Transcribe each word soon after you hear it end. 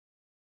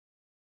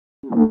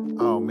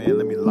Oh man,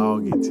 let me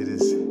log into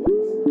this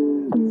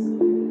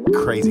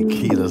crazy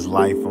Keela's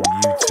life on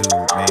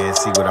YouTube, man.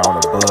 See what all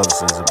the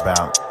buzz is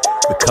about.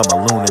 Become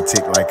a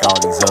lunatic like all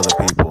these other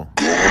people.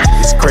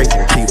 It's crazy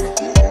Keela.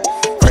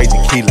 Crazy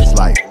Keela's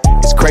life.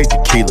 It's crazy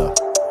Keela.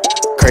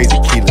 Crazy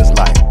Keela's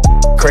life.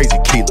 Crazy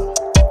Keela.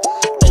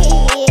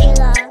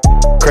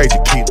 Crazy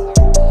Keela.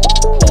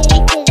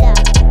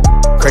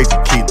 Crazy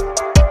Keela.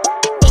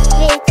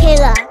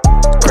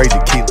 Crazy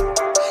Keela.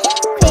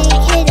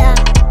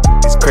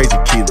 It's crazy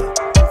Keela.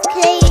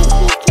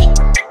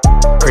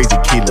 Crazy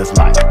Keela's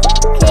life.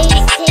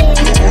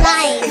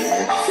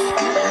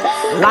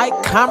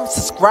 Like, comment,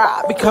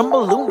 subscribe, become a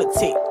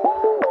lunatic.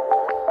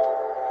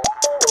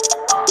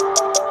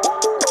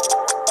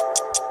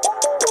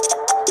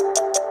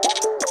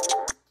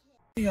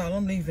 Y'all,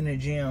 I'm leaving the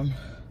gym.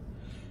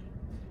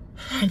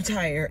 I'm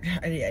tired.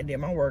 I did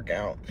my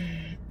workout.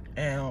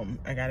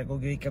 I gotta go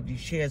pick up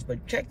these chairs.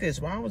 But check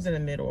this, while I was in the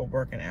middle of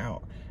working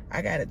out,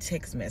 I got a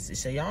text message.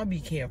 So y'all be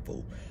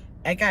careful.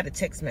 I got a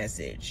text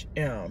message.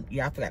 Yeah,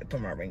 I forgot to put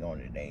my ring on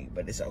today,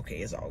 but it's okay.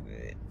 It's all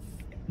good.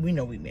 We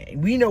know we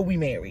married. We know we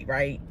married,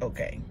 right?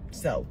 Okay.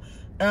 So,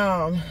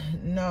 I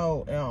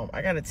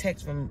got a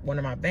text from one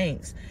of my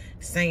banks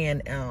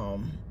saying,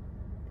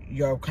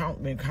 your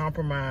account been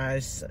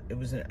compromised. It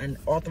was an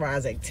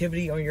unauthorized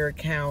activity on your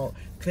account.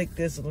 Click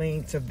this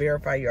link to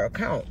verify your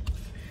account.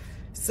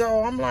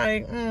 So I'm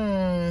like,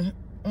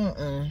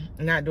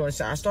 not doing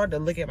so. I started to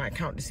look at my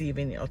account to see if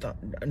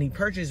any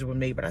purchases were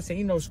made, but I said,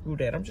 screw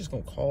that. I'm just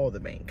gonna call the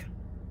bank.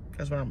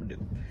 That's what I'm gonna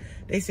do.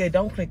 They said,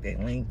 don't click that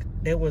link.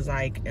 They was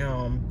like,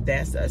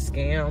 that's a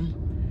scam,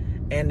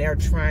 and they're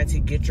trying to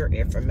get your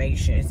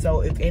information.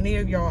 So if any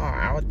of y'all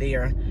are out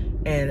there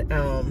and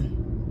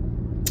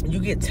you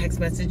get text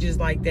messages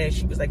like that,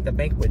 she was like, the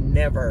bank would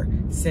never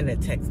send a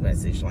text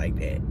message like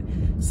that.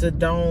 So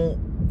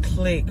don't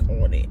click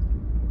on it.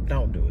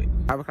 Don't do it.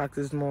 5 o'clock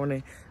this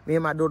morning, me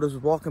and my daughters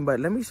was walking, but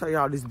let me show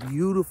y'all this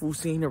beautiful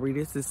scenery.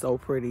 This is so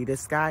pretty. The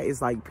sky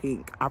is like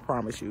pink, I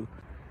promise you.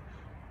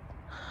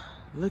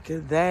 Look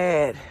at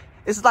that.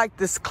 It's like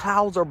this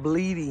clouds are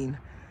bleeding.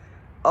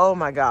 Oh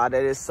my God,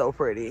 that is so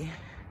pretty.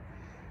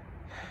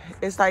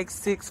 It's like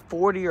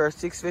 6:40 or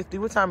 6:50.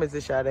 What time is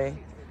it, Sade?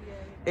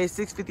 It's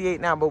 6:58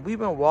 now, but we've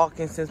been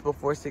walking since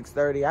before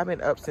 6:30. I've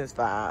been up since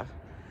 5.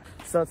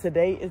 So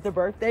today is the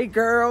birthday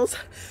girls'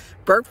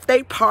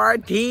 birthday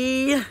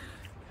party.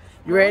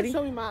 You ready?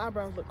 Show me my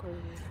eyebrows look crazy.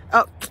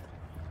 Oh,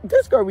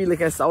 this girl be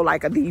looking so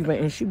like a diva,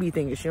 and she be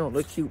thinking she don't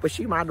look cute, but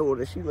she my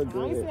daughter. She look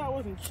good. I didn't say I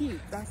wasn't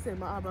cute. I said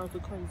my eyebrows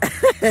look crazy.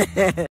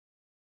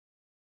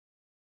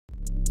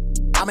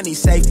 I'ma need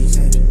safety.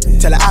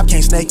 Tell her I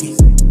can't snake me.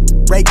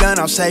 Ray gun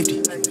off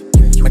safety.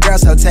 My girl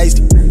so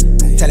tasty.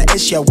 Tell her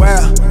it's your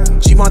world.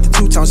 She want the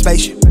two-tone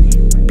spaceship.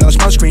 Blow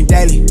smoke screen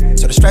daily,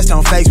 so the stress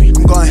don't faze me.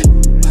 I'm going.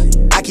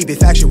 I keep it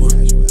factual.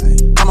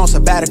 I'm on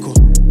sabbatical.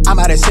 I'm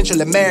out in Central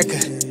America.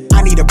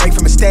 I need a break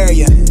from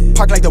hysteria.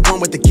 Park like the one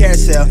with the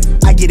carousel.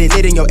 I get it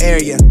lit in your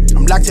area.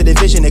 I'm locked to the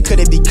vision, it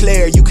couldn't be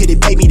clear. You couldn't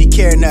pay me to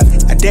care enough.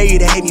 I dare you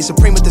to hate me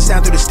supreme with the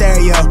sound through the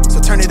stereo.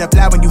 So turn it up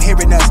loud when you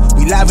hearing us.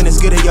 We live and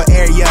it's good in your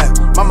area.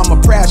 My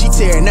mama proud, she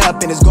tearing up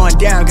and it's going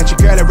down. Got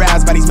your girl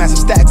aroused by these massive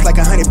stacks like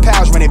 100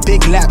 pounds. Running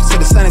big laps till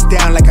the sun is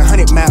down like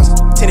 100 miles.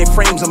 Tinted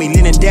frames on me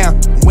leaning down.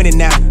 I'm winning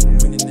now.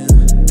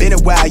 Been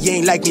a while,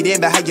 you ain't like me then,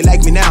 but how you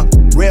like me now?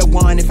 Real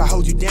one, if I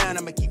hold you down,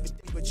 I'ma keep it.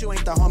 But you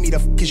ain't the homie, the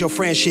f is your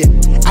friendship.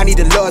 I need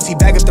the loyalty,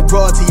 back up the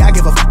royalty. I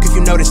give a f if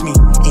you notice me.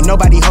 Ain't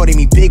nobody holding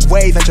me. Big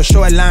wave at your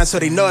shoreline, so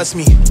they know it's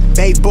me.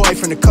 Bay boy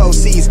from the cold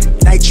seas.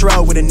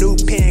 Nitro with a new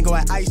pen,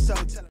 going ISO.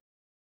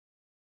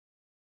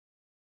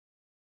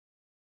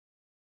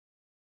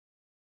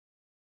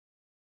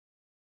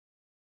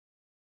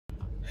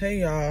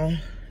 Hey y'all,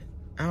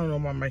 I don't know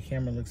why my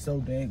camera looks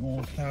so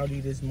daggone cloudy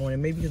this morning.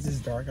 Maybe because it's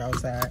dark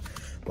outside,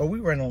 but we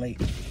running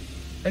late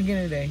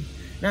again today.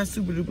 Not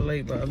super duper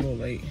late, but a little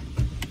late.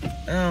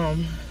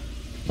 And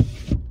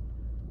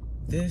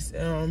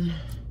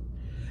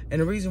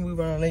the reason we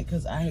running late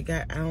because I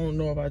don't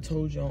know if I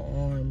told you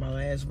on my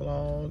last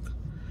vlog,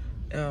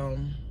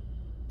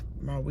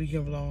 my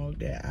weekend vlog,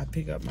 that I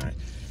pick up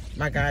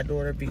my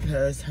goddaughter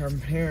because her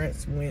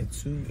parents went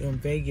to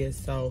Vegas,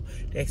 so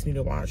they asked me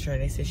to watch her,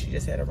 and they said she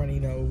just had a runny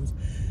nose.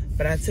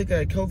 But I took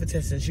a COVID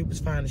test and she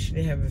was fine, and she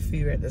didn't have a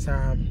fever at the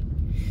time.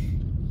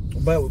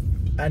 But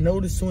I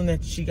noticed soon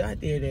that she got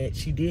there that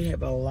she did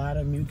have a lot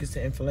of mucus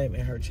and inflammation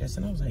in her chest,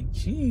 and I was like,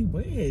 gee,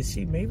 where is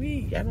she?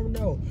 Maybe, I don't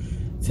know.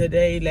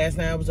 Last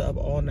night I was up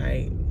all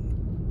night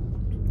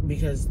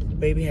because the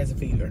baby has a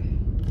fever.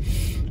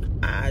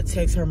 I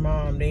text her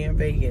mom, they in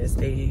Vegas,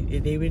 they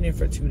been there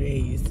for 2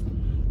 days.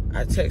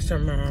 I text her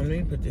mom, let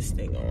me put this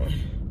thing on.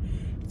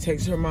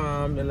 Text her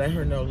mom to let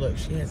her know, look,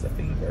 she has a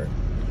fever.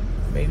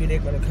 Maybe they're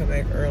gonna come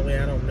back early,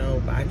 I don't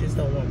know, but I just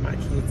don't want my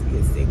kids to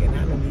get sick, and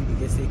I don't need to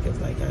get sick because,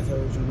 like I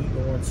told you, we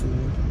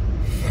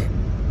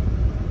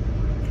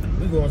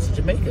going to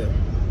Jamaica,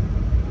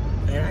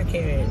 and I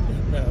can't,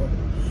 no.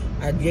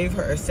 I gave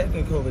her a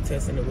second COVID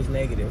test and it was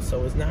negative,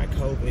 so it's not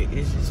COVID.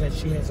 It's just that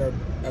she has a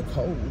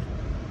cold,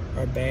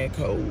 a bad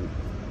cold.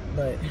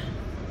 But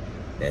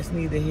that's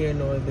neither here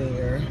nor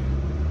there.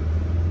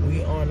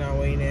 We on our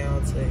way now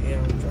to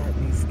drop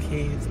these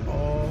kids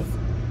off.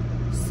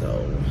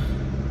 So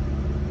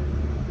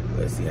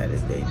let's see how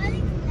this day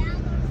goes.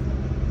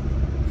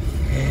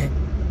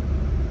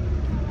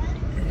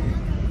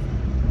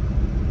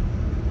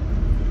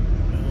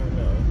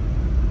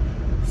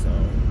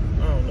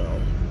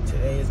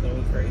 Today is gonna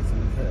be crazy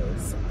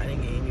because I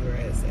didn't get any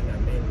rest and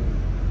I've been,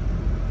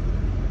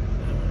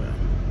 I don't know.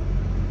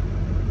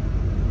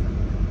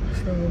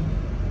 So,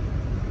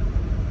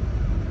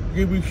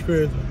 give me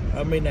strength.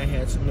 I may not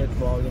have too much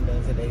vlogging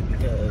done today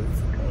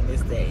on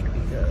this day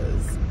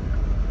because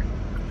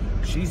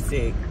she's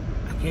sick.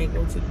 I can't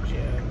go to the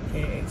gym,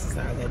 can't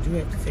exercise. I do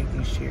have to take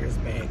these chairs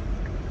back.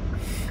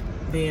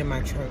 They're in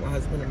my trunk. My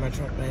husband in my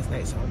trunk last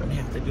night, so I'm gonna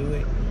have to do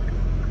it.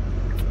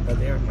 But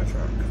they're in my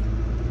trunk.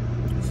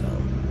 So,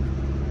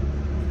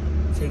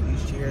 take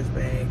these chairs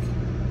back.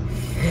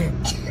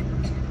 And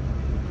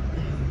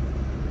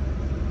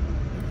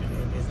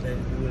just let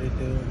it do what it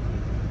do.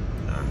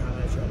 I'll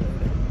holler at y'all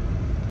later.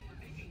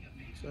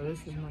 So this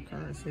is my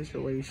current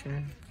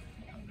situation.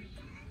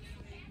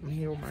 I'm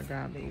here with my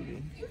god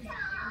baby.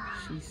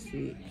 She's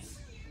 6.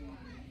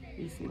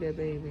 You see that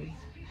baby?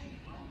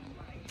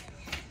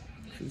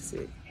 She's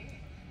sick.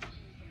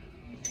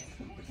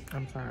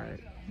 I'm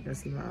tired. You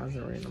see my eyes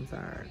are red. I'm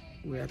tired.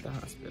 We're at the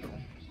hospital.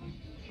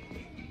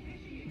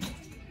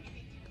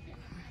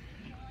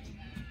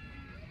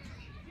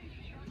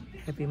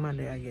 Happy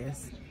Monday, I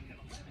guess.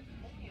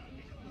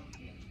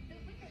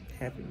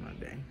 Happy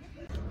Monday.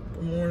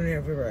 Good morning,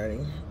 everybody.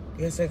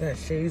 Yes, I got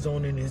shades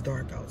on and it's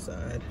dark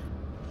outside.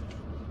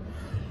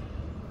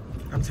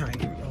 I'm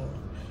tired, y'all.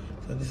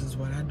 So this is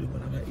what I do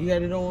when I'm tired. You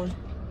got it on?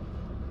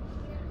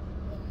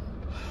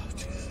 Oh,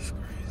 Jesus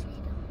Christ.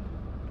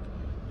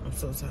 I'm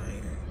so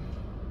tired.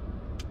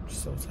 I'm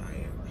so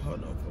tired.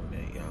 Hold on for a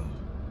minute, y'all.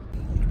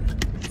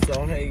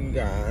 So, hey, you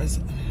guys.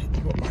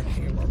 I'll put my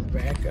camera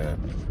back up.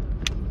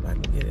 I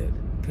can get it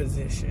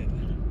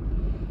positioned.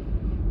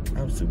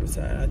 I'm super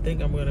tired. I think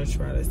I'm gonna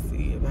try to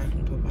see if I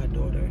can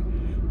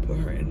put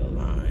her in the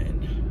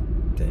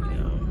line, the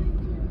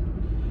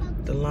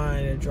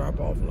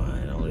drop-off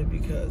line, only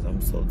because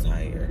I'm so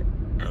tired.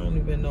 I don't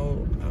even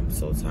know. I'm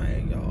so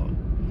tired, y'all.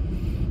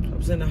 I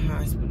was in the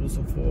hospital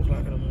till 4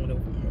 o'clock in the morning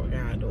with my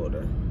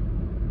goddaughter.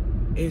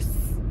 It's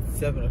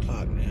 7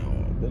 o'clock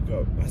now. I woke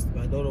up.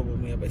 My daughter woke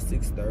me up at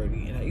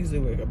 6:30, and I usually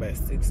wake up at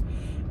 6.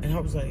 And I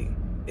was like,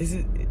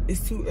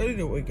 it's too early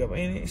to wake up,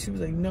 ain't it? She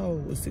was like,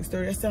 no, it's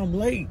 6:30. I said, I'm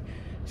late.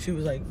 She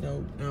was like,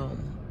 no,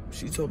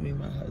 she told me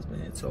my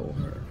husband had told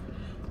her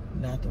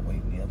not to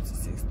wake me up to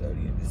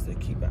 6:30 and just to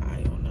keep an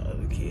eye on the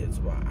other kids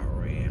while I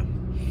ran.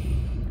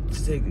 She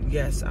said,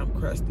 yes, I'm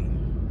crusty.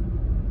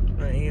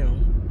 I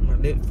am. My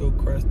lip feel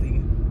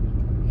crusty.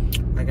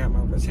 I got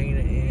my retainer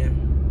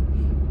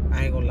in.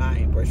 I ain't gonna lie, I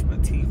ain't brushed my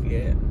teeth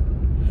yet.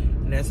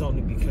 And that's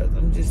only because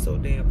I'm just so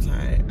damn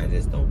tired. I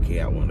just don't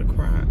care. I want to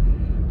cry.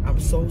 I'm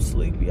so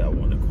sleepy, I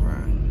want to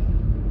cry.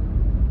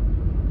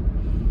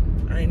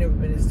 I ain't never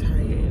been this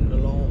tired in a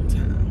long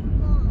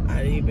time.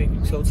 I ain't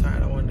been so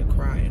tired I wanted to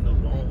cry in a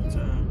long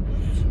time.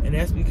 And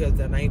that's because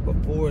the night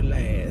before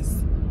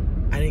last,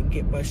 I didn't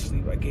get much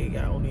sleep. I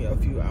got only a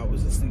few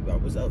hours of sleep. I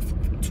was up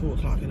from 2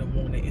 o'clock in the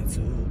morning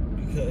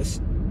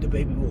because the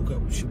baby woke up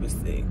and she was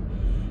sick.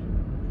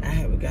 I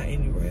haven't got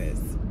any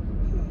rest.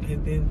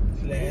 And then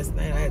last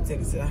night I had to take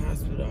her to the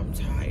hospital. I'm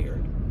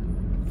tired.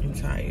 I'm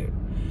tired.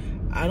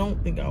 I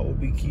don't think I will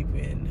be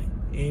keeping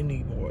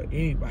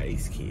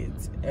anybody's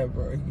kids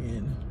ever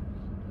again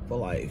for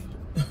life.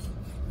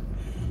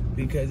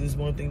 Because it's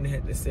one thing to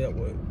have to sit up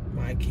with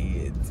my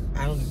kids.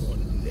 I don't even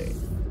want to do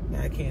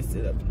that. I can't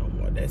sit up no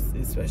more. That's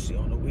especially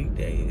on a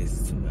weekday.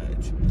 It's too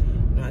much.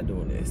 I'm not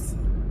doing this.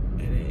 And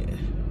then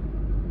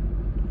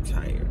I'm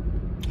tired.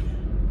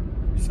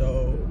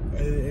 So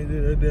at the end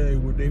of the day,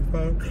 when they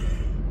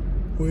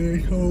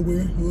told me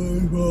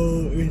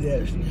it's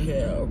actually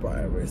had a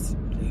virus.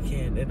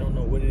 They don't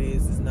know what it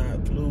is. It's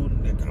not flu,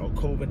 not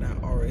COVID, not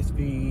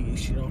RSV.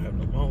 She don't have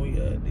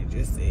pneumonia. They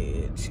just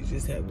said she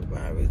just have a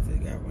virus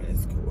that got run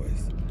its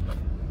course.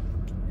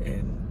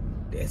 And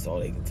that's all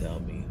they can tell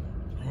me.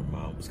 Her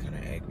mom was kind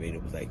of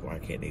aggravated. Was like, why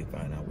can't they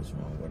find out what's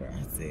wrong with her?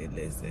 I said,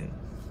 listen,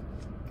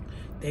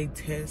 they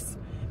test,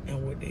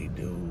 and what they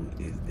do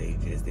is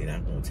they're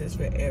not gonna test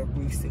for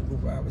every single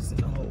virus in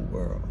the whole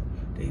world.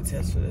 They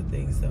test for the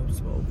things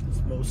that's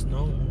most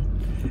known,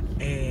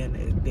 and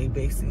they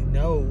basically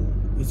know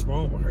what's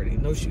wrong with her. They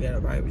know she got a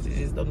virus. They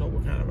just don't know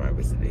what kind of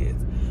virus it is.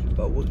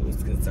 But what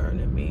was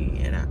concerning me,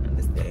 and I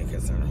understand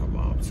concerning her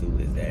mom too,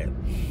 is that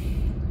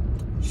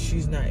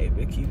she's not able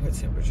to keep her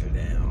temperature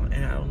down.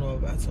 And I don't know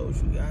if I told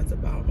you guys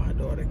about my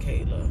daughter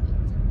Kayla.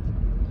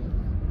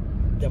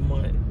 The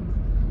month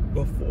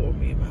before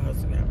me and my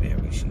husband got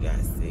married, she got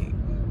sick.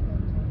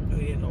 We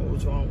didn't know what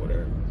was wrong with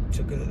her.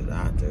 Took her to the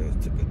doctors,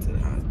 took her to the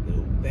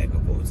hospital, back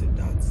and forth to the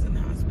doctors in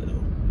the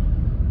hospital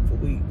for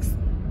weeks.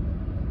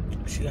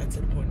 She got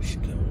to the point that she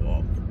couldn't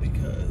walk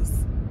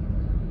because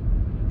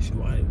we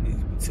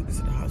took her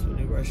to the hospital.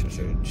 They rushed her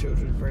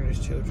children, bring her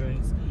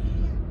children.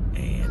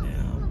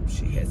 and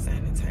she had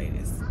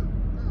sinusitis.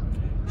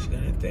 She got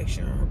an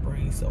infection in her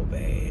brain so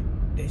bad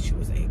that she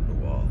wasn't able to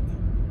walk.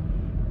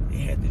 They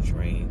had to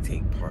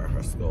take part of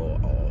her skull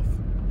off,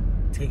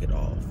 take it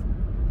off,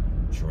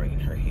 drain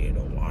her head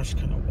or wash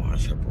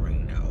her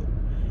brain out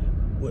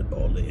with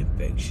all the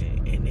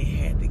infection, and they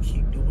had to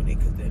keep doing it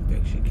because the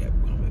infection kept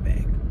coming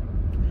back.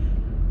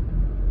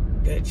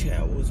 That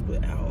child was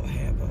without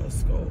half of her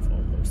skull for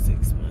almost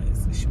 6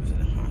 months. She was in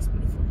the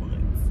hospital for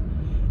months.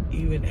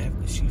 Even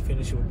after she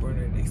finished with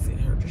Brenner, they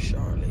sent her to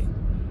Charlotte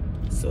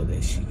so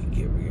that she could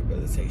get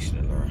rehabilitation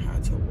and learn how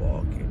to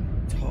walk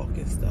and talk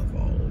and stuff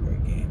all over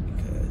again,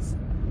 because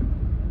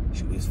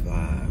she was 5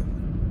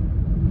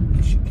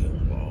 and she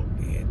couldn't walk.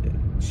 They had to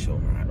show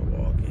her how to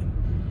walk and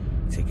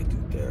take her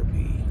through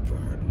therapy for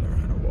her to learn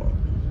how to walk.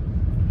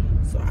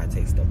 So I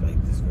take stuff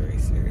like this very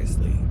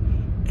seriously,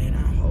 and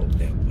I hope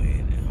that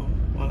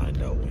while I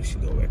know when she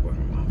go back with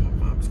her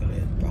mom's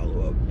gonna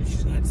follow up and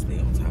she's gonna have to stay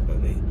on top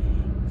of it.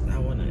 I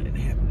want nothing to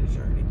happen to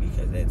Journey,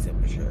 because that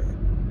temperature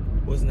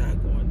was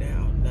not going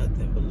down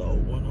nothing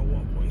below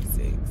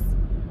 101.6,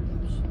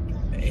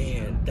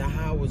 and the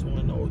high was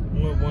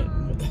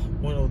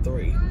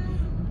 103,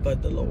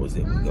 but the lowest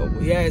it would go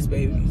with, yes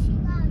baby,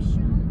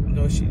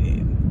 no she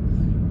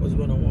didn't, was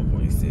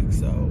 101.6.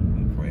 So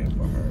we praying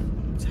for her.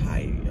 I'm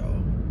tired,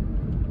 y'all.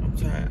 I'm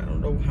tired. I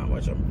don't know how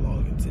much I'm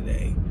vlogging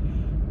today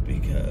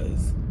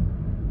because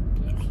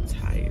I'm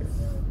tired.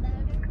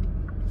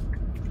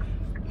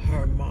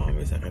 Her mom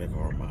is, I gotta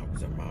call her mom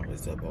because her mom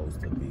is supposed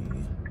to be,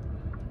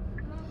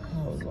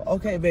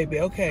 okay baby,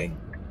 okay.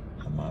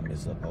 Her mom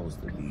is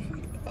supposed to be,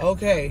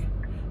 okay.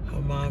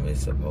 Her mom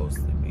is supposed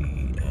to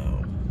be,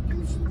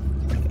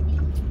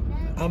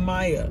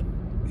 Amaya.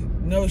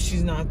 No,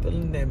 she's not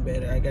feeling that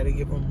better. I gotta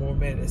give her more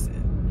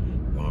medicine.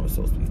 Mom is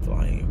supposed to be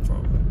flying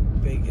from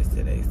Vegas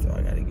today, so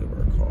I gotta give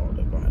her a call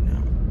to find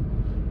out,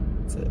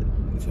 to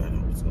find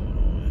out what's going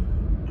on.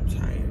 I'm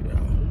tired,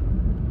 y'all.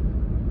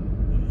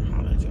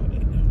 Holla at y'all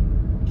later.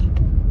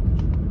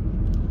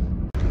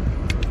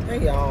 Hey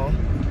y'all,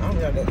 I'm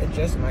gonna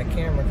adjust my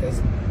camera because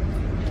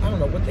I don't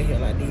know what the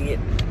hell I did.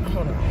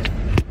 Hold on.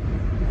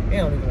 It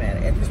don't even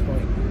matter at this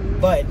point.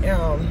 But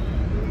yeah,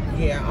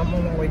 I'm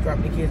on my way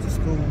dropping the kids to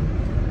school.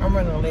 I'm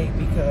running late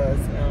because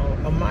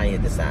Amaya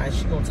decides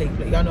she's gonna take,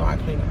 y'all know I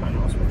cleaned up my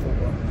house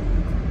before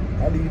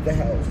I leave the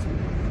house.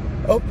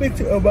 I'll fix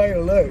Amaya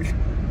lunch.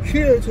 She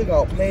done took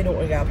out Play-Doh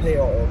and got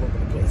Play-Doh all over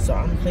the place. So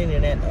I'm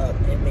cleaning that up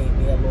and made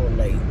me a little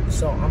late.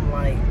 So I'm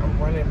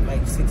running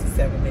like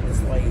 67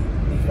 minutes late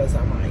because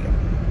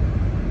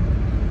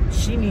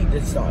she need to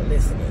start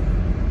listening.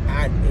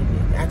 I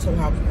told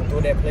her I was gonna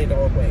throw that Play-Doh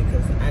away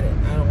because I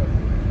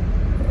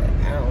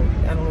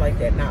don't like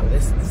that not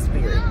listening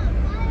spirit.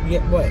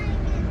 Yeah, what?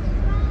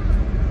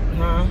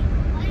 Huh?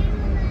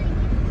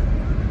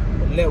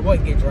 Let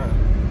what get dry?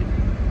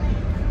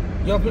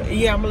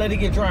 Yeah, I'm gonna let it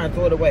get dry and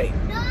throw it away.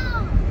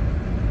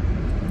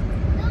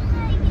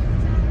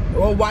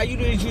 Well, why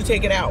did you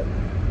take it out?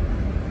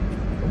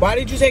 Why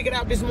did you take it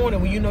out this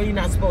morning when you know you're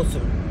not supposed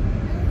to?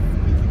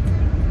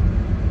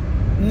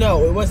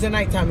 No, it wasn't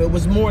nighttime. It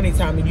was morning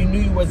time, and you knew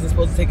you wasn't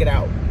supposed to take it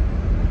out.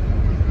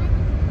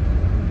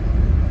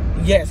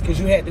 Yes, because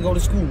you had to go to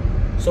school.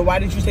 So why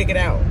did you take it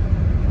out?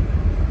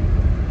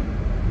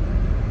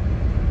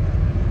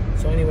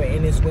 So anyway,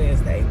 and it's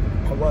Wednesday.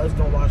 I was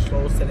going to wash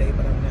clothes today,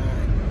 but I'm not.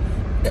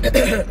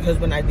 Because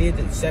when I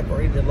did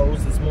separate the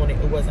loads this morning,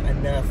 it wasn't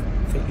enough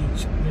for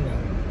each, you know,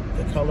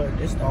 the color,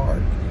 this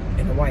dark,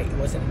 and the white. It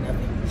wasn't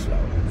enough in each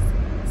load.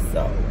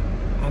 So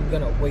I'm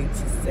going to wait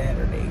till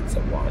Saturday to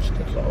wash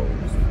the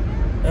clothes.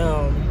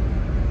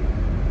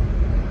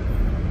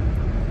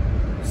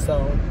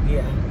 So,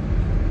 yeah.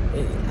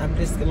 I'm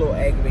just a little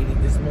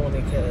aggravated this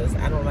morning because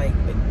I don't like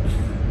it.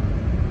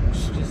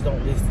 She just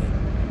don't listen.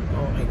 I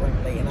don't like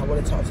running late. And I would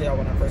have talked to y'all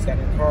when I first got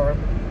in the car,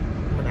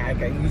 when I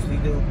usually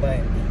do, but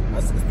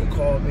my sister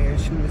called me and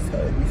she was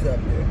telling me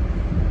something.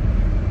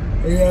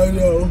 And y'all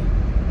know,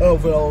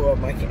 over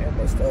my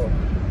camera, so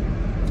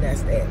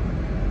that's that.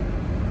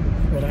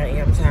 But I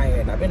am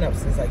tired. I've been up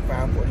since like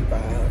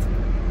 5:45.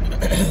 I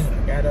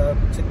got up,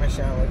 took my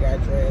shower,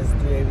 got dressed,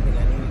 did everything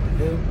I needed to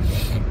do.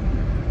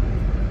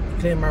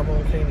 Clean my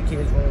room, clean the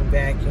kids' room,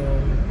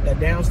 vacuum. The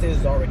downstairs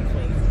is already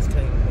clean because it's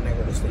clean when I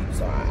go to sleep.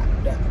 So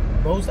the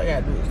most I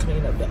gotta do is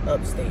clean up the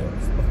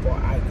upstairs before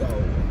I go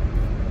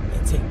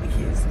and take the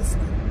kids to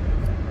school.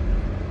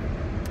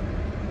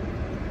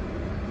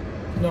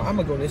 No, I'm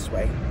gonna go this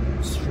way.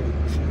 Shoot.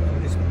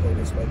 I'm just gonna go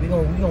this way. We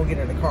gonna get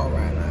in the car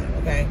ride line,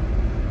 okay?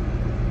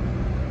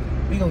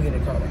 We gonna get in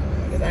the car ride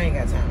line because I ain't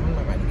got time. I'm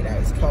not about to get out.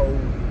 It's cold.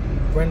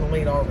 Running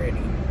late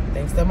already.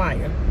 Thanks to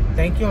Maya.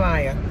 Thank you,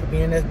 Maya, for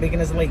being as big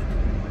and as late.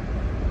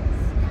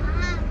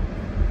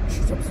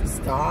 She's supposed to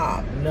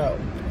stop. No,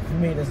 you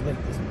made us late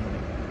this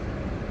morning.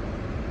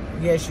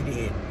 Yes, you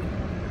did.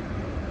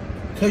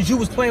 Cause you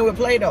was playing with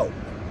Play-Doh.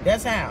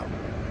 That's how.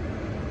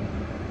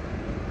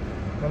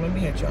 Well, let me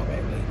hit y'all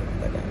back later.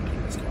 I gotta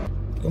get this car.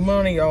 Good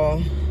morning,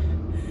 y'all.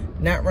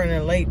 Not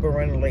running late, but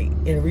running late.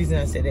 And the reason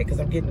I said that, because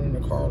I'm getting in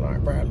the car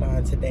ride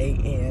line today,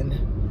 and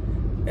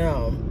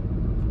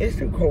it's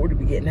too cold to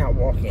be getting out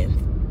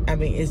walking. I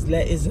mean, it's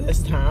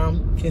less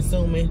time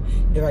consuming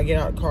if I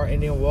get out of the car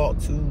and then walk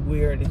to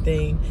where the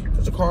thing,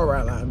 because the car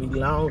ride line be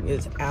long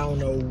as I don't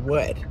know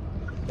what.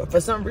 But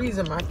for some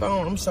reason, my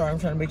phone, I'm sorry, I'm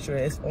trying to make sure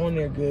it's on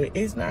there good.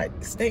 It's not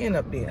staying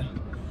up there.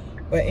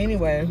 But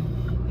anyway,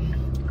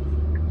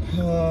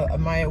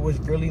 Amaya was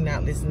really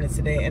not listening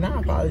today. And I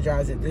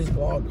apologize that this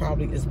vlog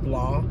probably is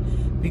blah,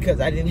 because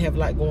I didn't have a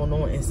lot going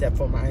on except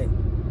for my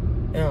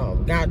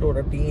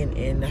goddaughter being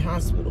in the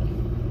hospital.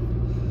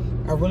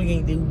 I really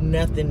ain't do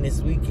nothing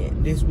this week,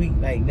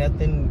 like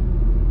nothing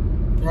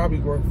probably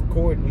worth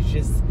recording. It's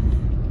just,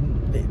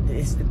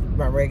 it's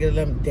my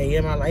regular day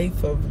in my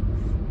life of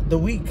the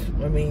week.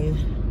 I mean,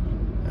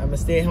 I'm a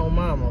stay-at-home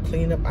mom. I'll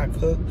clean up, I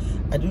cook.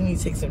 I do need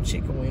to take some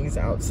chicken wings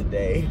out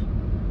today.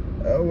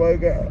 Oh my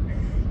God.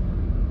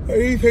 I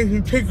need to take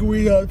some chicken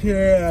wings out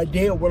today. I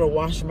did want to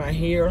wash my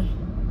hair.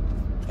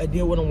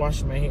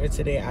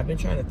 Today. I've been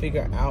trying to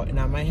figure out, and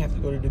I might have to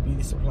go to the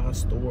beauty supply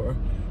store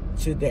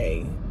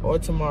today or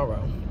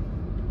tomorrow.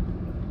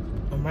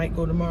 I might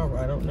go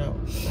tomorrow, I don't know.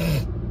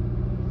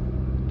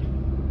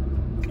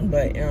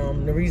 But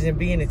the reason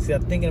being is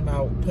I'm thinking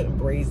about putting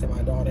braids in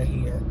my daughter's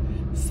hair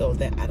so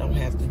that I don't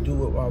have to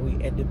do it while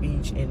we at the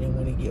beach, and then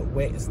when it get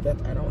wet and stuff,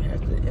 I don't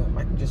have to,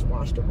 I can just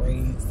wash the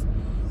braids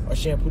or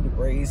shampoo the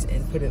braids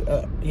and put it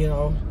up, you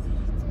know.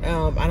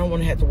 I don't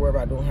want to have to worry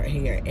about doing her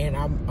hair, and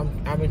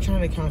I've been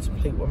trying to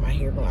contemplate what my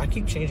hair going. I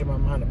keep changing my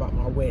mind about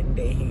my wedding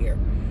day hair.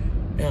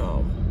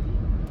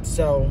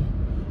 So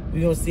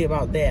we're gonna see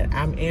about that.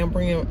 I am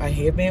bringing a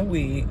headband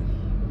wig,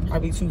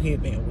 probably 2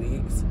 headband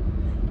wigs.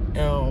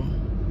 No,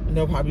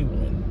 probably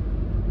 1.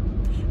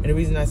 And the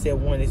reason I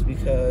said 1 is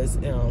because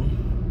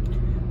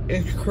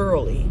it's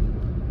curly.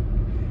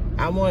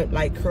 I want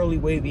like curly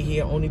wavy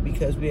hair only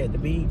because we're at the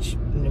beach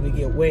and then we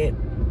get wet.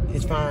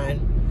 It's fine,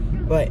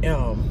 but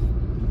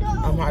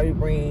I'm probably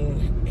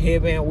bring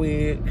headband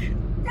wig.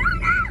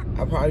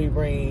 I'll probably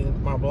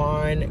bring my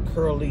blonde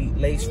curly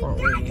lace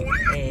front wig,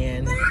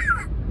 and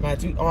my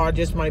or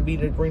just might be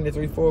to bring the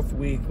 3/4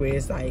 wig where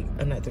it's like,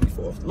 not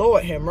 3/4.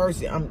 Lord have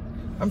mercy, I'm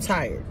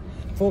tired.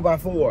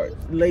 4x4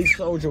 lace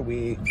soldier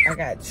wig. I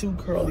got 2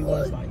 curly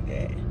ones like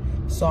that,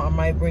 so I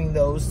might bring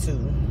those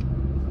too.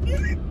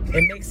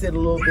 It makes it a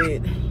little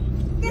bit,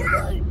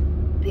 I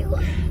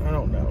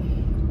don't know.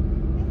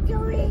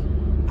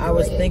 I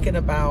was thinking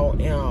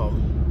about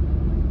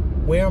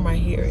wearing my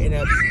hair in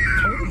a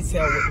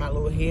ponytail with my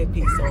little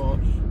headpiece on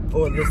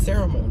for the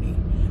ceremony,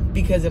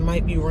 because it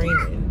might be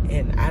raining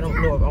and I don't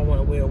know if I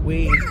want to wear a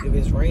wig if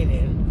it's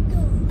raining.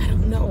 I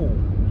don't know.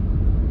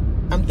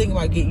 I'm thinking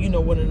about getting, you know,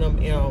 one of them,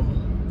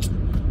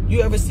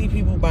 you ever see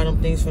people buy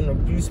them things from the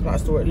beauty supply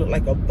store? It look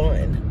like a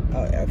bun,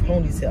 a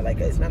ponytail, like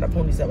it's not a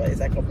ponytail, but it's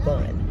like a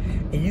bun.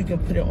 And you can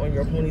put it on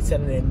your ponytail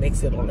and it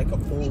makes it on like a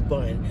full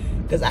bun.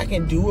 Because I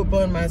can do a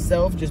bun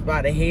myself just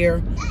by the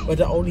hair, but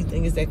the only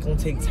thing is that's gonna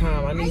take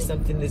time. I need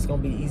something that's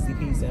gonna be easy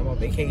peasy. I'm on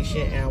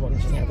vacation and I want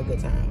to just have a good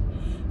time.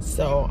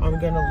 So I'm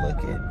gonna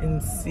look at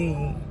and see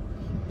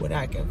what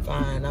I can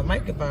find. I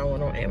might can find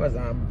one on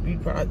Amazon,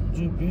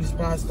 beauty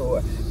supply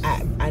store.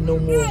 I know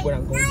more of what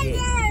I'm gonna get.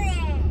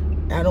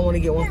 I don't want to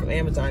get one from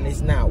Amazon.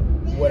 It's not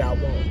what I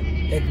want.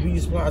 At the beauty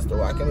supply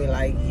store, I can be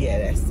like, yeah,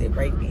 that's it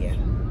right there.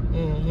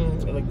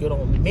 It look good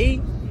on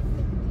me.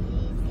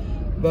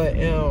 But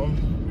yeah.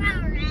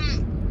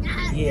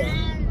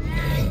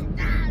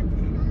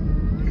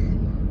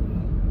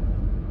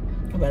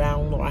 But I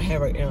don't know. I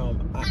have a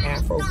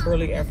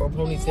curly afro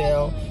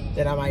ponytail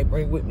that I might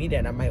bring with me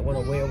that I might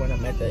want to wear when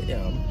I'm at the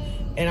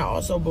and I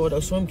also bought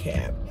a swim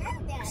cap.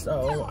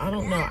 So I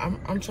don't know.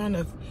 I'm trying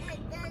to,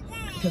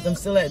 because I'm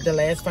still at the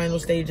last final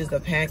stages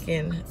of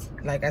packing.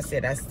 Like I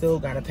said, I still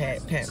gotta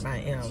pack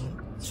my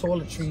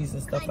toiletries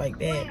and stuff like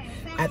that.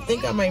 I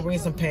think I might bring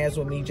some pads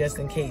with me just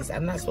in case.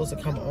 I'm not supposed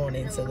to come on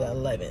into the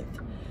 11th,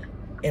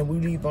 and we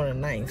leave on the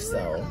 9th.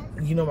 So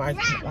you know,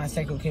 my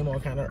cycle came on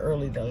kind of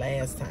early the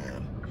last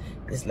time,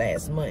 this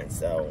last month.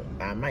 So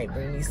I might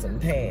bring me some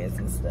pads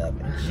and stuff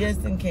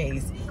just in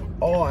case.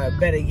 Or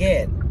better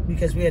yet,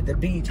 because we're at the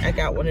beach, I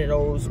got one of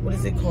those, what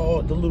is it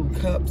called, the little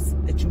cups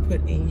that you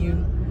put in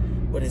you.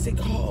 What is it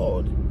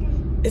called?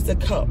 It's a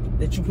cup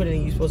that you put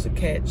in, you're supposed to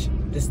catch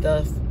the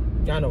stuff.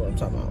 Y'all know what I'm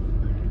talking about.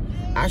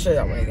 I'll show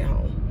y'all when I get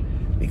home.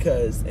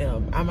 Because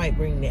I might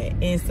bring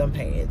that and some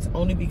pads.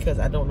 Only because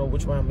I don't know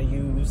which one I'm going to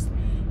use.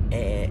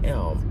 And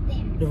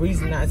the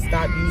reason I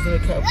stopped using the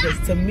cup, because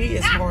to me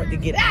it's hard to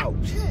get out.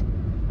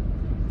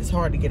 It's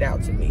hard to get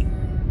out to me.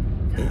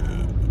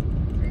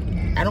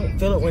 I don't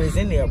feel it when it's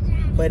in there,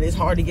 but it's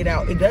hard to get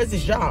out. It does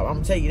its job, I'm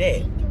going to tell you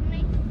that.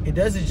 It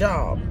does its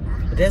job.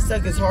 But that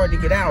sucker is hard to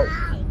get out.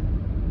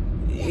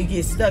 It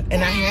gets stuck.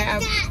 And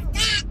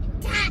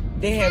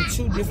they have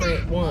 2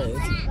 different ones.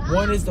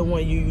 One is the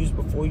one you use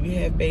before you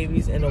have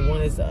babies, and the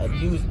one is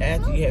used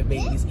after you have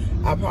babies.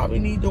 I probably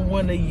need the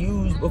one to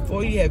use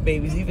before you have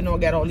babies, even though I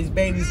got all these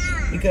babies,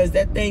 because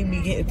that thing be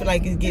getting, feel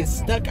like it gets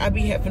stuck. I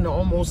be having to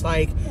almost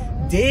like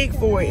dig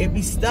for it. It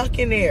be stuck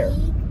in there.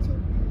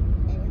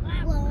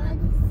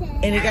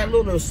 And it got a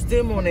little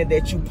stem on it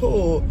that you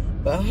pull,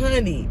 But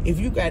honey, if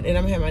you got, and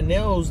I'm having my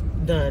nails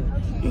done,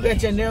 you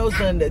got your nails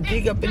done to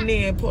dig up in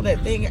there and pull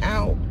that thing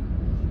out,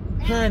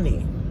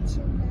 honey.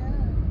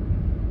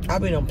 I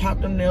be done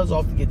pop them nails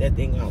off to get that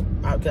thing out.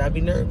 Cause I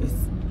be nervous.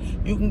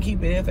 You can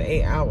keep it there for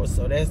 8 hours,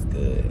 so that's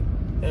good.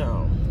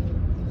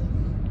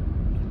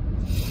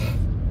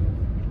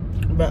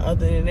 But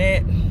other than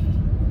that,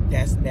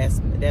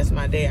 that's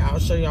my day. I'll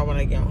show y'all when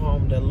I get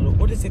home the little,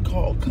 what is it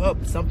called?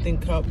 Cup, something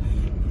cup.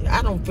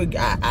 I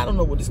don't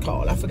know what it's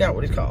called. I forgot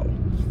what it's called.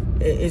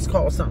 It's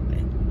called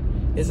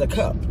something. It's a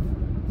cup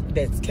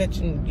that's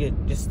catching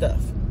your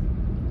stuff.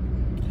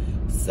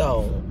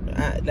 So,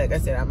 like I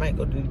said, I might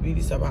go to the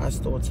beauty supply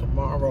store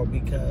tomorrow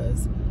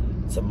because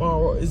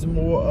tomorrow is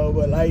more of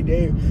a light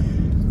day.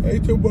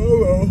 And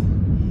tomorrow,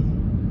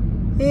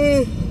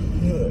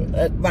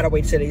 by the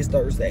way, today's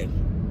Thursday.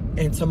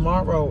 And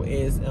tomorrow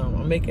is,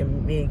 I'm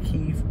making, me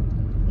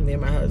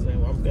and my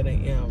husband, I'm going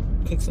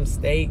to cook some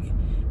steak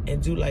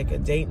and do like a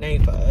date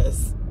night for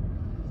us.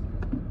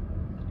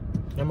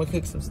 I'm gonna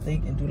cook some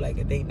steak and do like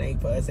a date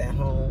night for us at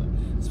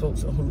home. Smoke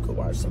some hookah,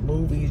 watch some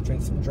movies,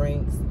 drink some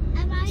drinks.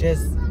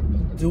 Just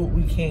do what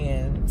we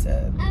can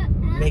to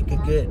make a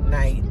good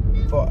night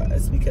for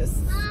us, because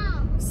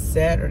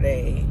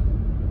Saturday,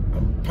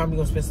 I'm probably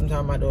gonna spend some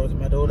time with my daughter.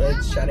 My daughter,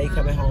 Sade,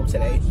 coming home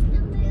today.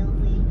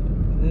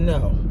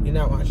 No, you're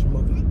not watching a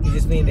movie. You're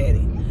just me and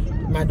Daddy.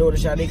 My daughter,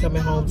 Sade,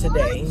 coming home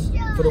today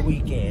for the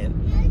weekend.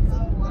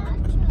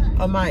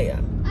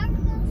 Amaya.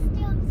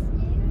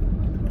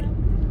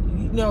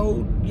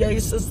 No, yeah, your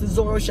sister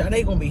Zora,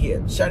 Sade gonna be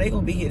here. Sade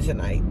gonna be here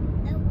tonight.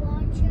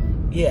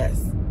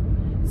 Yes.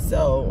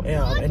 So,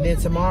 and then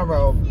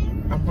tomorrow,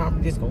 I'm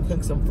probably just gonna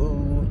cook some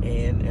food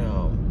and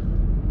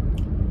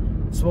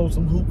smoke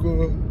some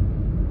hookah,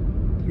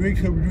 drink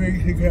some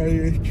drinks and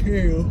kind of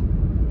chill.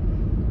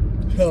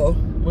 So,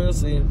 we'll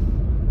see.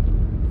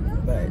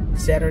 But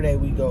Sunday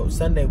we go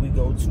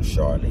to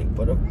Charlotte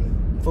for the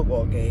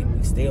football game.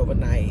 We stay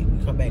overnight.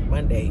 We come back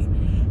Monday.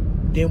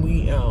 Then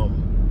we,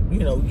 you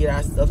know, get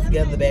our stuff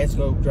together, bags,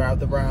 go drive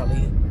to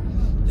Raleigh,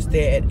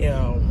 stay at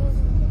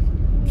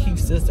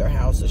Keith's sister's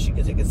house so she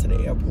can take us to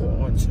the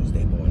airport on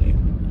Tuesday morning.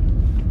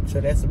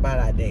 So that's about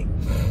our day.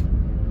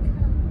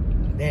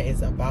 That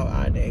is about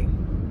our day.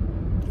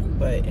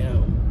 But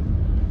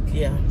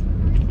yeah,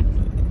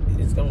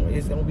 it's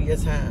gonna be a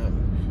time.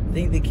 I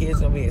think the kids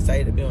gonna be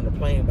excited to be on the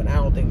plane, but I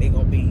don't think they're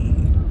gonna be.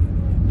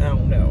 I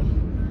don't know.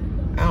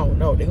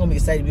 They're gonna be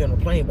excited to be on the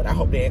plane, but I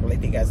hope they act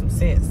like they got some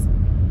sense.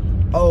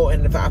 Oh,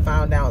 and if I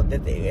found out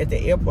that at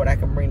the airport I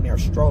can bring their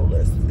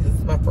strollers. This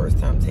is my first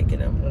time taking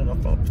them on a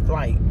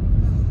flight.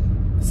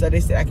 So they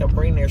said I can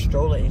bring their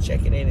stroller and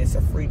check it in. It's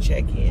a free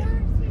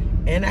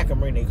check-in. And I can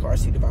bring their car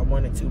seat if I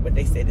wanted to, but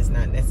they said it's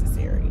not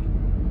necessary.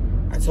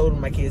 I told them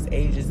my kids'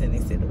 ages and they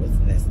said it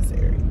wasn't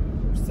necessary.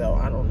 So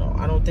I don't know.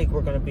 I don't think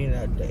we're going to be in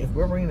if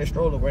we're bringing the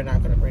stroller, we're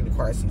not going to bring the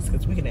car seats,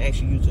 because we can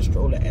actually use the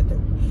stroller at the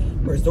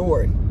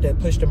resort to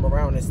push them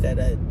around instead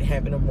of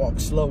having them walk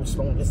slowing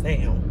us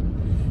down.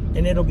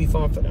 And it'll be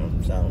fun for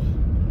them.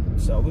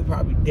 So we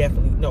probably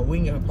definitely,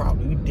 we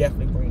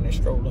definitely bring that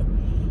stroller.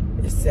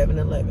 It's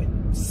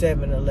 7-Eleven.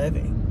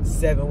 7-Eleven.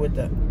 7 with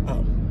the,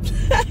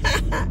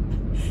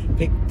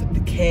 pick the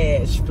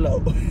cash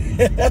flow.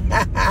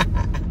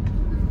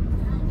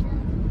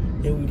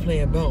 Then we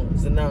playing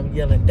bones, and now I'm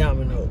yelling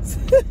dominoes.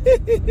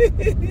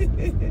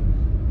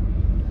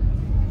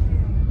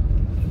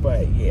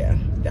 But yeah,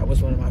 that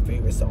was one of my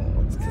favorite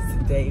songs, because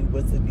today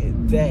was a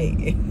good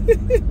day.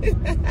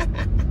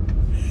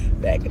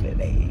 Back in the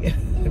day.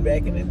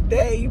 Back in the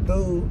day,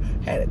 boo.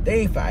 Had a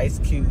thing for Ice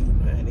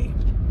Cube, honey.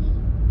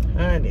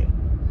 Honey.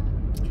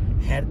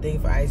 Had a thing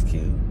for Ice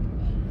Cube.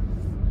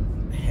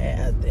 Had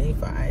a thing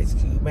for Ice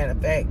Cube. Matter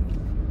of fact,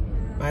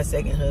 my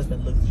second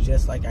husband looks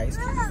just like Ice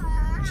Cube.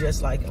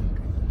 Just like him.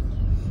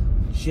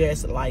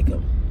 Just like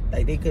him.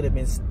 Like he could have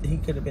been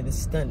a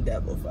stunt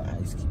double for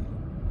Ice Cube.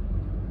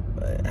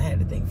 But I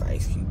had a thing for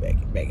Ice Cube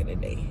back in the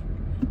day.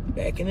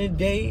 Back in the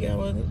day, I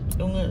wasn't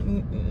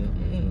doing.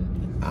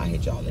 I'll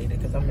hit y'all later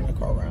because I'm in the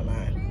car ride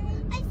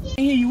line. I can't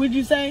hear you. What'd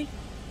you say?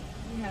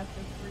 We have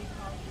the free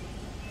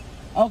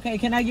coffee. Okay,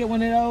 can I get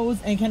one of those?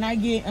 And can I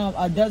get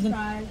a dozen?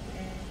 Fries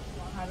and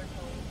hot or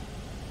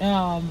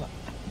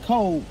cold?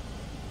 Cold.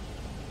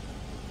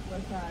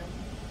 What size?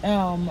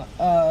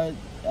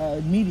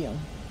 Medium.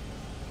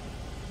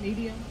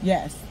 Medium?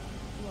 Yes.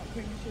 You want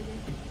cream and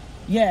sugar?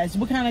 Yes.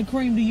 What kind of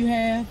cream do you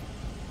have?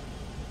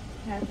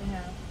 Half and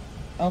half.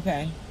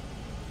 Okay.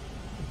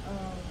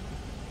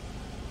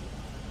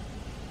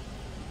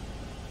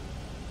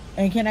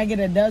 And can I get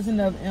a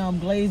dozen of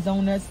glazed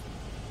donuts?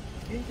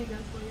 Anything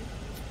else for you?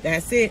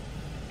 That's it.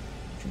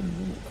 You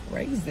look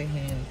crazy,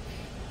 man.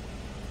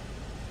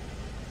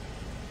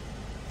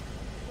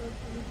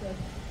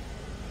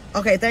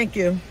 Okay, thank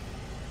you.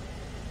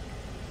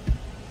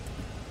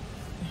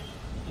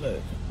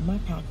 Look, my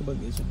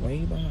pocketbook is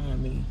way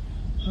behind me.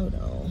 Hold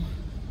on.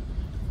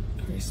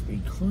 Krispy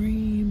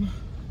Kreme.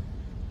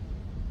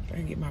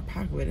 Trying to get my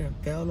pocketbook, it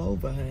fell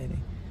over, honey.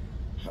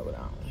 Hold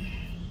on.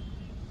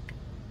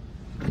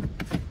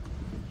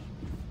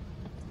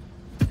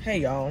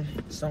 Hey y'all,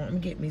 so I'm gonna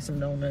get me some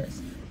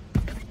donuts.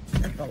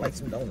 I felt like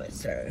some donuts,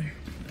 so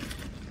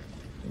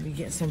let me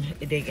get some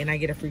today, and I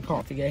get a free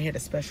coffee. I had a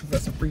special for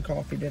some free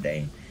coffee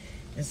today,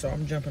 and so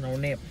I'm jumping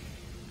on that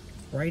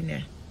right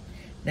now.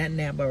 Not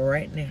now, but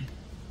right now.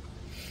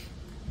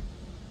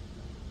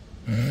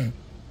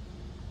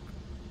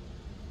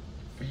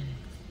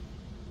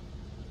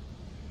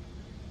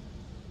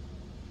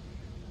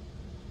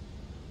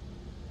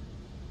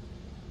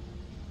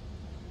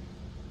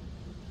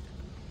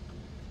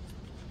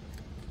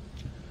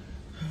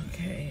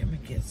 Okay, I'm gonna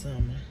get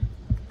some.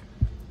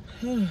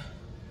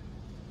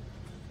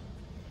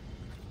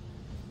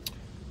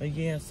 But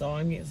yeah, so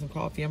I'm getting some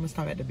coffee. I'm gonna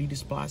stop at the beauty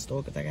supply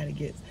store because I gotta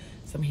get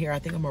some hair. I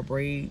think I'm gonna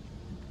braid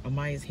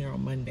Amaya's hair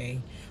on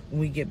Monday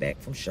when we get back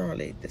from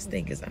Charlotte. This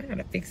thing is, I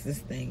gotta fix this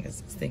thing.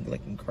 This thing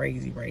looking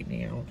crazy right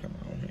now. Come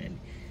on, honey.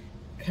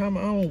 Come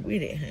on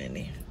with it,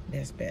 honey.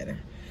 That's better.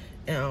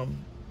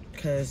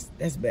 Cause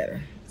that's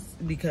better.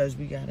 Because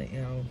we gotta,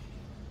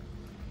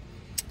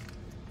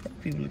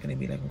 people looking at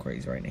me like I'm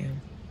crazy right now.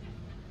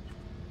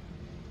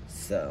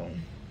 So,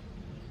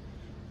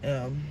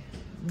 let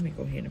me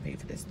go ahead and pay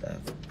for this stuff.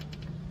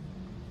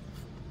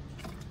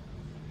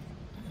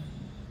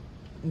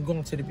 I'm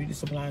going to the beauty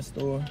supply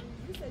store.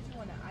 You said you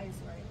wanted ice,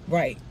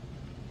 right? Right.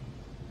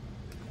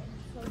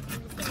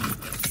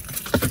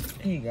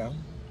 Here you go.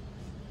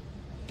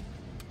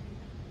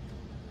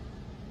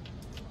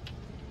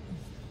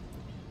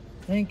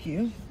 Thank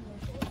you.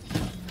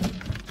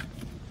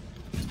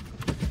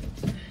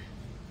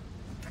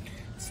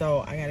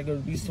 So I gotta go to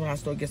the beauty supply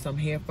store, get some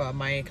hair for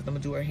Maya because I'm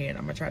gonna do her hair, and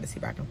I'm gonna try to see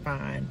if I can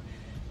find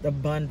the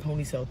bun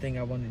ponytail thing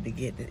I wanted to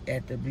get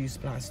at the beauty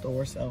supply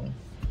store. So,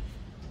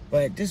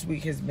 but this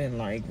week has been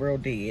like real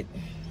dead,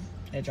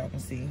 as y'all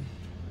can see.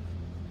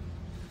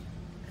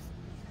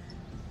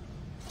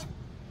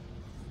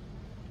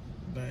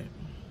 But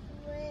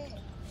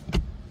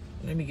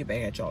let me get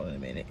back at y'all in a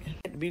minute.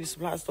 At the beauty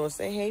supply store,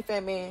 say hey,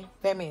 fat man.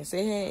 Fat man,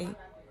 say hey.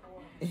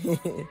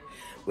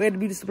 We're at the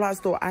beauty supply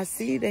store. I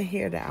see the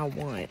hair that I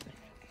want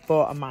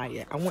for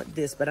Amaya. I want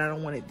this, but I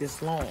don't want it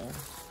this long.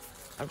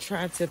 I'm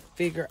trying to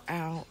figure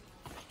out,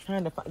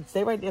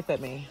 stay right there,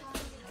 fat man.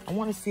 I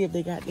want to see if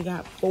they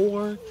got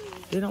 4.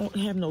 They don't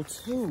have no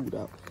 2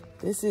 though.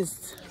 This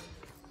is,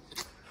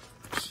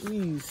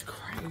 jeez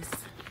Christ.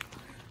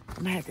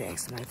 I'm gonna have to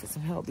ask somebody for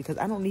some help because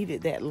I don't need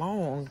it that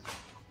long.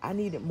 I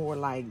need it more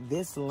like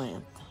this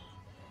length.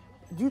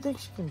 Do you think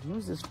she can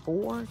use this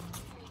 4?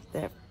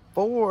 That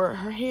 4,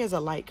 her hair is a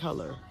light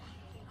color,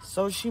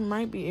 so she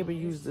might be able to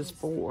use this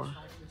 4.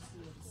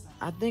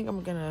 I think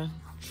I'm gonna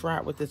try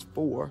it with this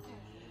 4.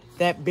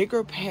 That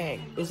bigger pack,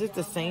 is it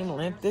the same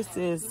length? This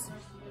says,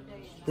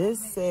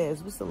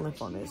 what's the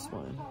length on this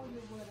one?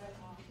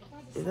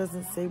 It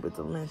doesn't say what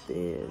the length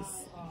is.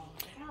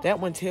 That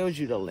one tells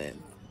you the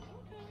length.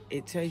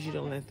 It tells you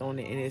the length on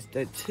it, and it's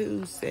the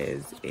 2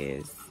 says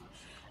is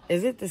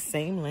it the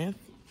same length?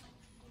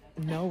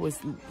 No,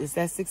 it's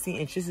that 16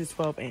 inch. This is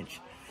 12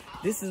 inch.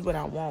 This is what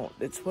I want,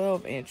 the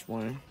 12 inch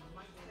one.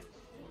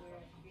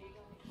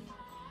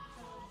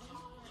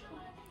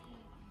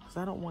 Cause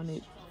I don't want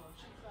it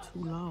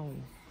too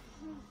long.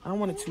 I don't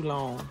want it too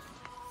long.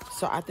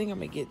 So I think I'm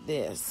gonna get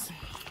this.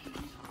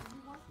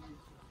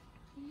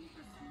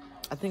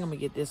 I think I'm gonna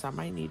get this. I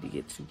might need to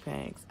get 2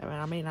 packs. I mean,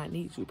 I may not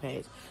need 2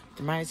 packs.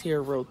 Mine's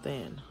hair real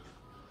thin.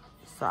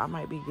 So I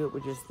might be good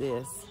with just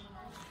this.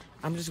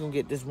 I'm just gonna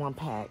get this 1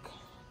 pack.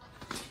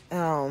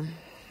 But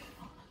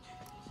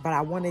I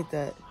wanted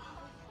that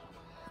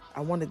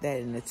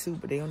in the 2,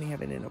 but they only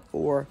have it in the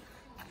 4.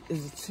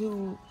 Is it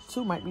 2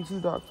 might be too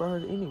dark for her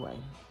anyway,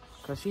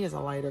 because she has a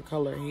lighter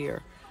color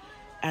here.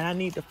 And I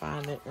need to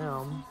find it.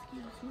 I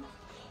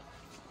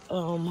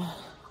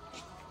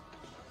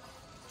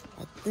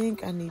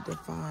think I need to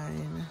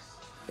find,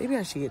 maybe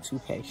I should get 2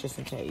 packs just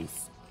in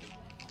case.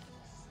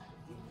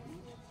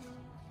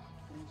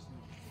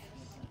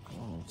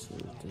 1, 2,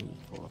 3,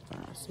 4,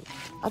 5, 6.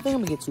 I think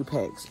I'm gonna get 2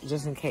 packs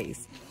just in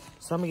case.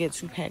 So I'm gonna get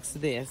 2 packs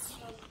of this.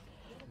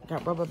 I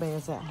got rubber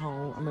bands at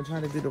home. I'm gonna try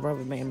to do the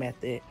rubber band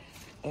method,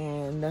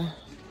 and we're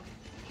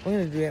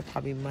gonna do that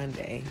probably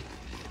Monday.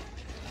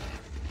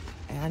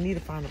 And I need to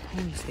find a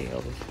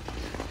ponytail.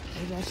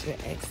 Maybe I should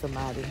ask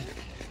somebody,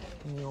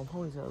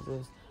 ponytails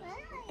is.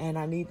 And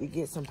I need to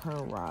get some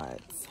perm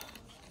rods.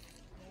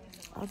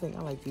 I think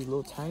I like these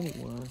little tiny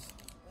ones.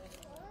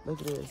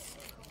 Look at this.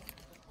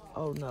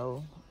 Oh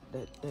no,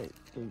 the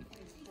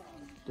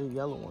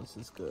yellow ones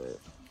is good.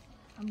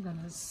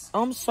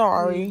 I'm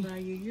sorry.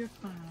 You're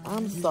fine.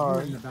 I'm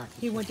sorry.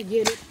 He went to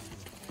get it.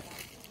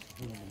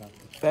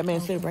 Fat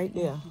man said right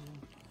there.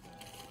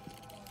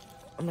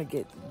 I'm gonna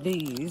get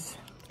these.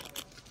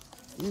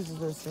 These are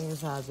the same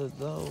size as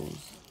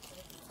those.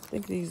 I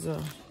think these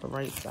are the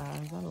right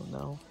size. I don't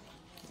know.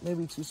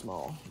 Maybe too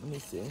small. Let me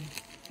see.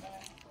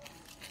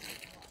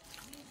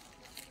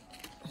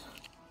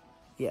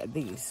 Yeah,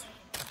 these.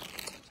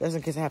 Just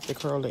in case I have to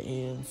curl the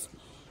ends.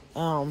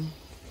 And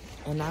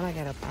now I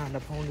gotta find a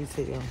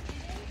ponytail.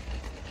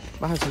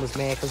 My husband was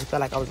mad because he felt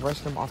like I was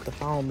rushing him off the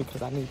phone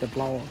because I need to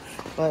blow him.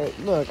 But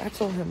look, I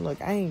told him, look,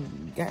 I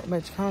ain't got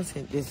much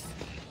content this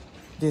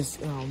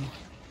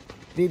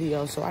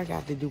video, so I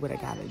got to do what I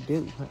gotta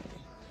do, honey.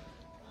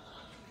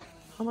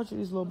 How much are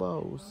these little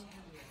bows?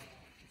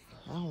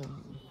 I don't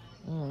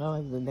know,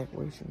 like the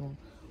decoration one.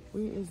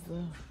 Where is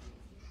the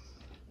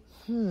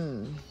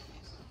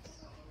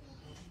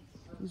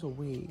these are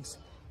wigs.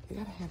 They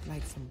gotta have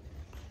like some.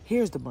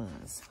 Here's the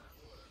buns.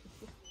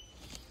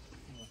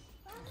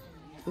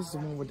 This is the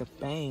one with the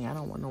bang. I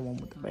don't want no one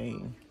with the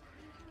bang.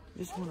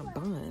 Just want a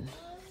bun.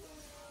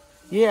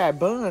 Yeah, a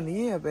bun.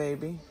 Yeah,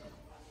 baby.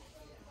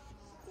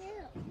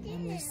 Let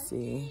me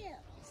see.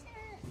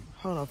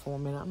 Hold on for a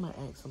minute. I'm gonna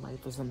ask somebody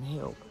for some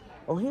help.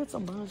 Oh, here's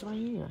some buns right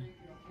here.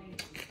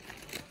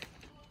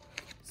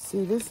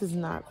 See, this is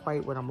not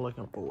quite what I'm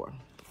looking for.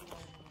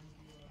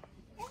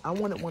 I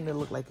wanted one that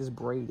looked like it's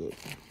braided.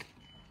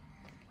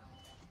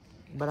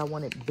 But I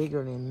want it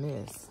bigger than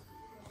this.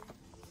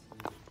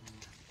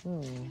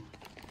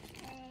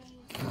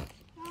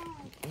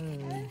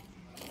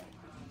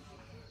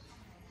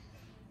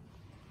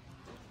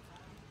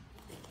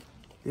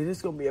 Yeah, this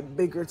is gonna be a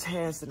bigger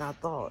task than I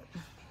thought.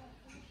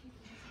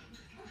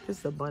 This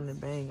is a bun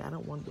and bang. I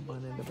don't want the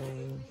bun and the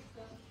bang.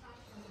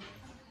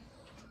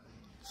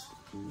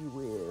 Gee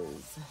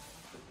whiz.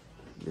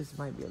 This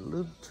might be a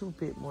little too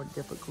bit more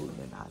difficult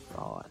than I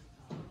thought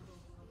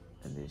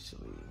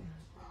initially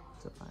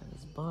to find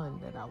this bun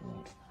that I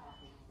want.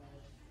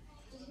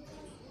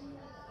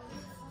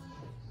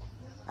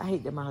 I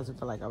hate that my husband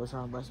felt like I was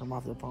trying to brush him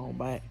off the phone,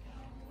 but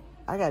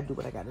I gotta do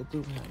what I gotta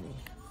do, honey.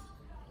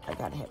 I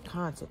gotta have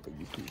content for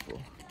you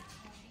people.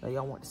 So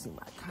y'all want to see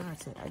my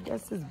content. I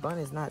guess this bun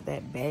is not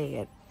that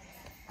bad.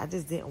 I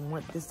just didn't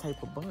want this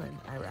type of bun.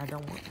 I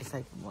don't want this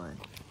type of bun.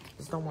 I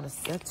just don't want to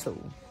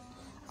settle.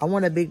 I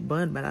want a big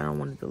bun, but I don't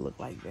want it to look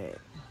like that.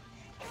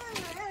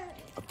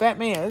 A fat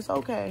man, it's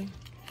okay.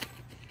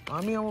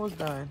 Mommy almost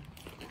done.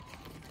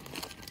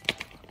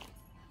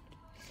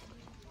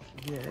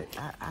 Yeah,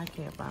 I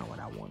can't find what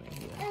I want in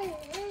here.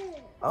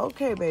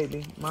 Okay,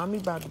 baby. Mommy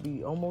about to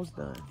be almost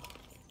done.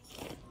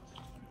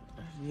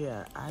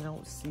 Yeah, I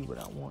don't see what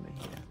I want in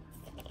here.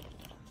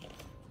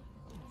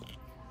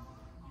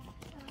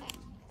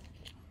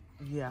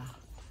 Yeah,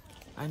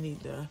 I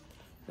need to,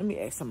 let me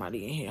ask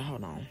somebody in here,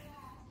 hold on.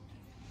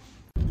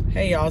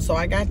 Hey y'all, so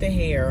I got the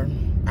hair.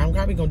 I'm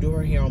probably gonna do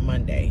her hair on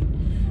Monday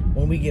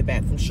when we get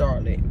back from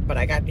Charlotte. But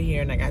I got the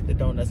hair and I got the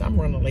donuts. I'm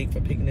running late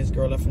for picking this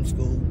girl up from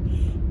school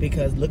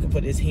because looking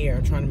for this hair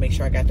and trying to make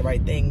sure I got the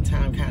right thing,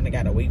 time kind of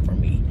got away from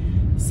me.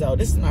 So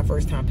this is my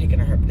first time picking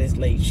her up this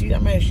late.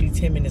 I'm actually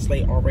 10 minutes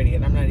late already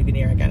and I'm not even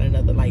there. I got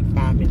another like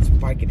 5 minutes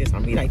before I get this.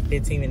 I'm be like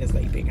 15 minutes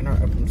late picking her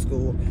up from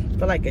school. I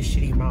feel like a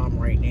shitty mom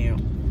right now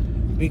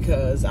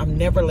because I'm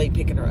never late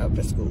picking her up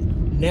for school.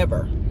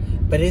 Never.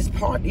 But it's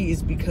partly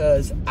is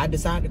because I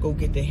decided to go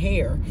get the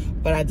hair,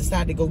 but I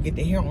decided to go get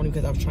the hair only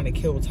because I was trying to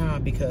kill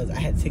time because I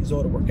had to take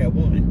Zora to work at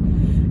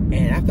 1.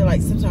 And I feel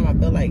like sometimes I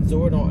feel like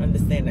Zora don't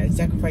understand that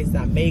sacrifice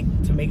that I make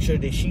to make sure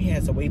that she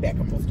has a way back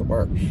and forth to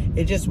work.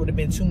 It just would have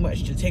been too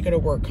much to take her to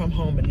work, come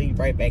home, and leave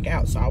right back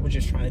out. So I was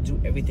just trying to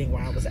do everything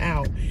while I was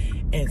out,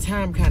 and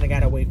time kind of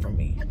got away from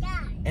me.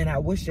 And I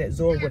wish that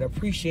Zora would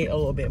appreciate a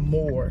little bit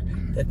more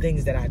the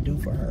things that I do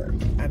for her.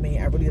 I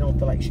mean, I really don't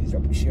feel like she's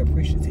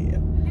appreciative.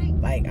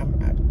 Like, I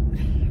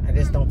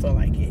just don't feel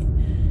like it.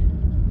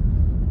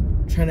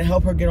 Trying to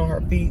help her get on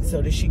her feet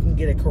so that she can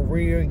get a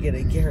career and get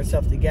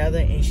herself together,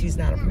 and she's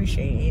not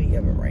appreciating any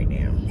of it right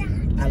now.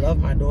 I love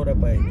my daughter,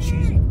 but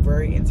she's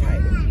very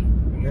entitled.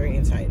 Very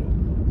entitled.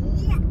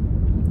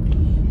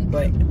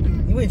 But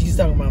you were just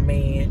talking about,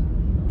 man.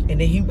 And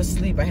then he was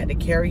asleep. I had to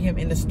carry him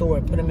in the store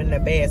and put him in the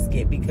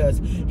basket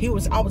because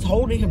I was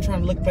holding him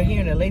trying to look for hair,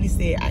 and the lady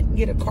said, I can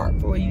get a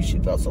cart for you. She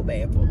felt so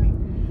bad for me.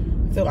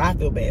 I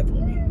feel bad for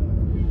me.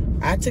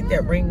 I took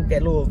that ring,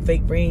 that little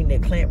fake ring,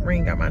 that clamp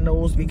ring out my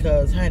nose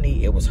because,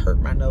 honey, it was hurt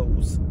my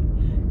nose.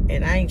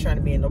 And I ain't trying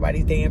to be in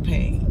nobody's damn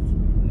pain.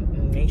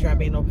 Ain't trying to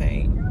be in no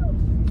pain.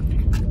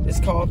 This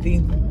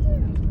coffee,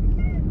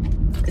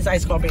 this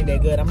iced coffee ain't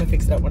that good. I'm going to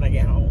fix it up when I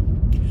get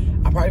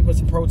home. I'll probably put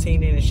some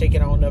protein in and shake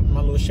it on up in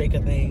my little shaker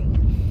thing.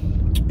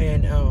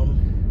 And,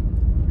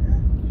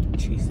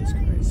 Jesus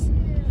Christ.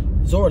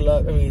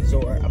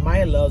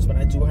 Amaya loves when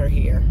I do her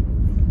hair.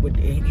 With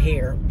the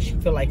hair, she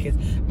feel like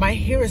my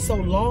hair is so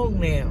long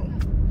now.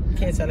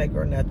 Can't tell that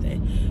girl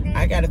nothing.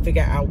 I gotta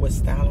figure out what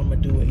style I'm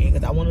gonna do it in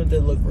because I wanted to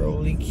look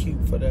really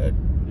cute for the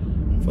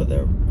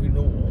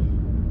renewal.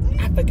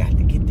 I forgot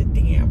to get the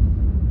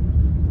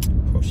damn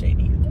crochet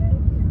needle.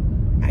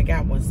 I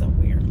got one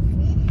somewhere.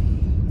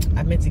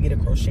 I meant to get a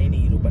crochet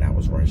needle, but I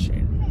was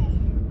rushing.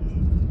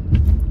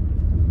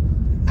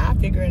 I'll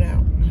figure it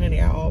out,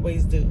 honey. I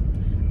always do.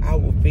 I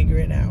will figure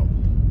it out.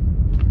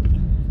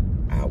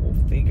 I will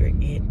figure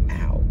it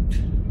out.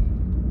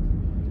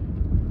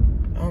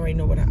 I already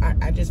know what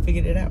I just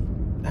figured it out.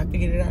 I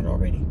figured it out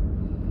already.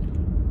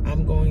 I know what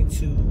I'm gonna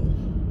do.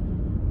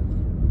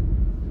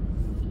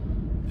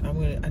 I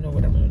know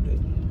what I'm gonna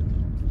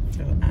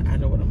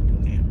do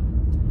now.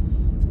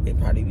 it'd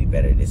probably be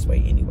better this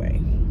way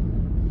anyway.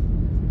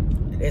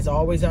 There's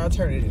always an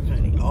alternative,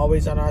 honey.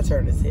 Always an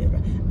alternative.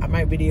 I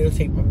might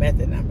videotape my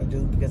method I'm gonna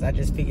do because I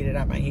just figured it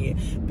out in my head.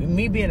 But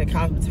me being a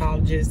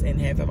cosmetologist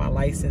and having my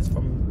license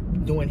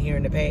from doing hair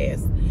in the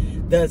past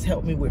does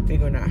help me with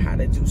figuring out how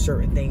to do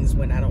certain things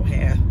when I don't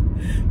have.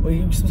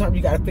 Well, sometimes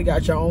you gotta figure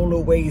out your own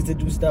little ways to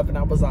do stuff. And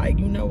I was like,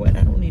 you know what?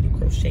 I don't need a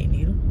crochet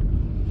needle.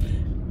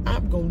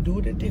 I'm gonna do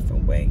it a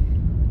different way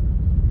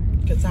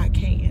because I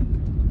can.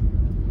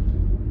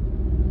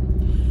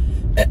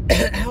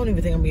 I don't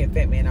even think I'm being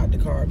Fat Man out the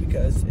car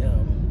because, no,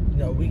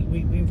 we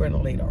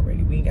running late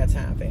already. We ain't got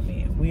time, Fat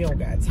Man. We don't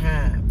got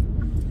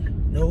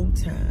time. No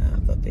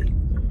time for Fat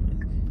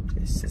Man.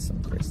 Just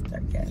some crisp, I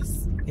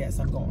guess. Yes,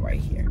 I'm going right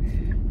here.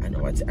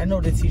 I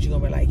know the teacher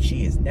gonna be like,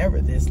 she is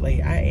never this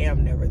late. I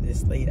am never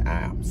this late.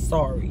 I'm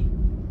sorry.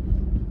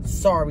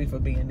 Sorry for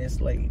being this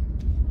late.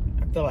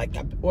 I feel like,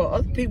 well,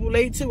 other people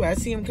late too. I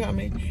see them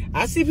coming.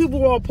 I see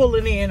people all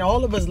pulling in.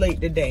 All of us late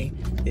today.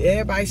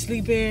 Everybody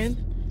sleeping.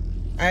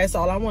 That's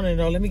all I want to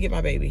know. Let me get my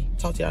baby.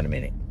 Talk to y'all in a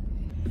minute.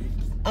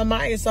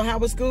 Amaya, so how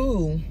was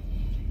school?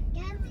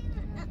 Good.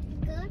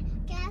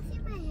 Can I see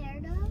my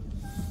hair though?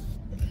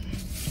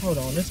 Hold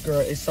on. This girl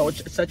is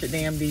such a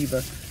damn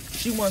diva.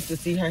 She wants to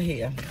see her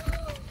hair.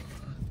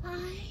 I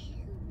love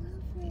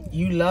it.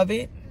 You love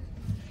it?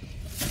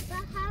 But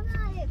how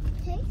about it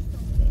take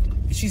so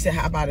long? She said,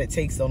 how about it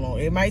take so long?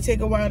 It might take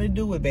a while to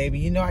do it, baby.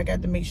 You know I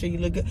got to make sure you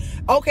look good.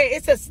 Okay,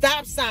 it's a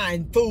stop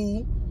sign,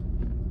 fool.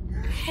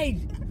 Hey.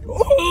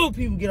 Oh,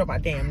 people get on my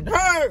damn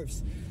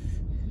nerves.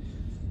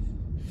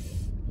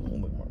 Oh,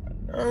 my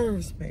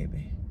nerves,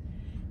 baby.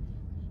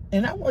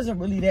 And I wasn't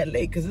really that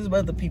late because there's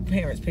other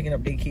parents picking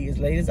up their kids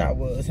late as I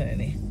was,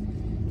 honey.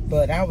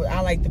 But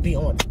I like to be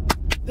on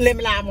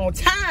limit line on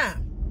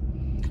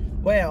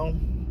time. Well,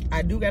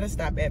 I do got to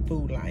stop at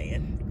Food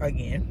Lion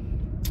again.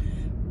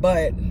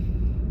 But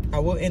I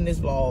will end this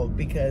vlog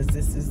because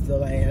this is the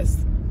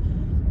last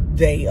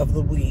day of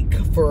the week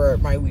for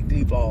my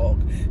weekly vlog.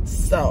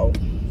 So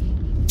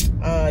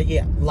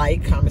yeah,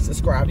 like, comment,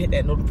 subscribe, hit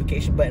that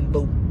notification button,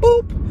 boop,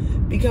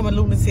 boop. Become a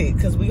lunatic,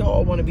 because we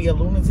all want to be a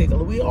lunatic.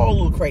 We all a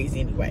little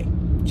crazy anyway.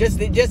 Just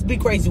be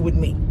crazy with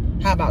me.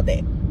 How about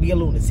that? Be a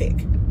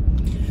lunatic.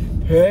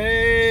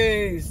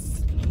 Peace.